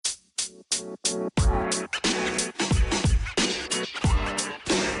Hello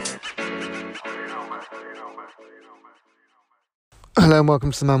and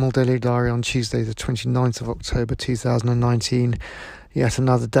welcome to the Mammal Daily Diary on Tuesday the 29th of October 2019. Yet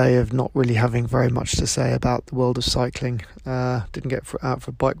another day of not really having very much to say about the world of cycling. Didn't get out for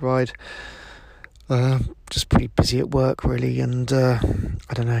a bike ride. Just pretty busy at work really, and I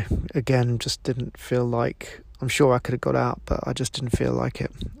don't know, again just didn't feel like, I'm sure I could have got out, but I just didn't feel like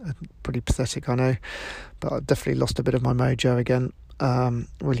it. Pretty pathetic, I know, but I definitely lost a bit of my mojo again.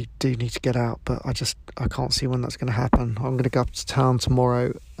 Really do need to get out, but I can't see when that's going to happen. I'm going to go up to town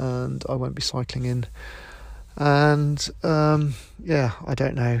tomorrow and I won't be cycling in, and I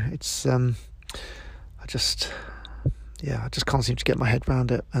don't know, it's I just can't seem to get my head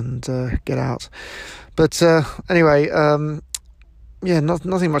around it and get out. But anyway,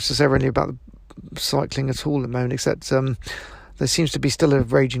 nothing much to say really about cycling at all at the moment, except there seems to be still a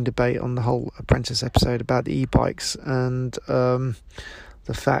raging debate on the whole Apprentice episode about the e-bikes and the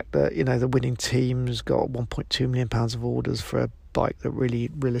fact that, you know, the winning team's got £1.2 million of orders for a bike that really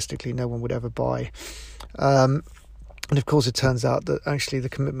realistically no one would ever buy. And of course, it turns out that actually the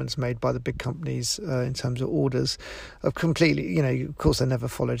commitments made by the big companies in terms of orders have completely, you know, of course, they never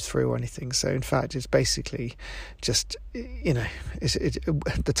followed through or anything. So in fact, it's basically just, you know,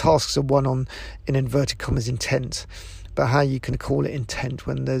 the tasks are won on, in inverted commas, intent. But how you can call it intent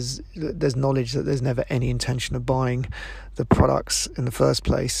when there's knowledge that there's never any intention of buying the products in the first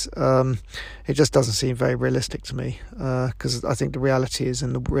place, it just doesn't seem very realistic to me, because I think the reality is,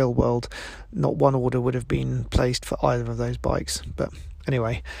 in the real world, not one order would have been placed for either of those bikes. But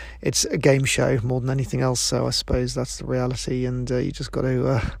anyway, it's a game show more than anything else, so I suppose that's the reality, and you just got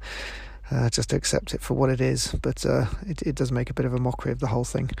to just accept it for what it is. But it does make a bit of a mockery of the whole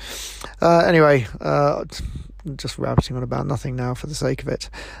thing. Anyway, just rabbiting on about nothing now for the sake of it.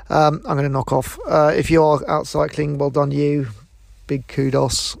 I'm going to knock off. If you are out cycling, well done you. Big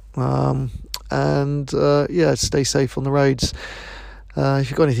kudos. Stay safe on the roads.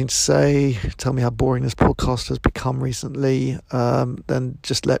 If you've got anything to say, tell me how boring this podcast has become recently, then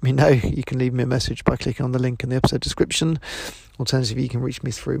just let me know. You can leave me a message by clicking on the link in the episode description. Alternatively, you can reach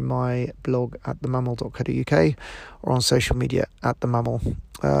me through my blog at themammal.co.uk or on social media at themammal.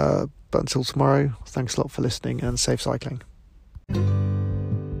 But until tomorrow, thanks a lot for listening and safe cycling.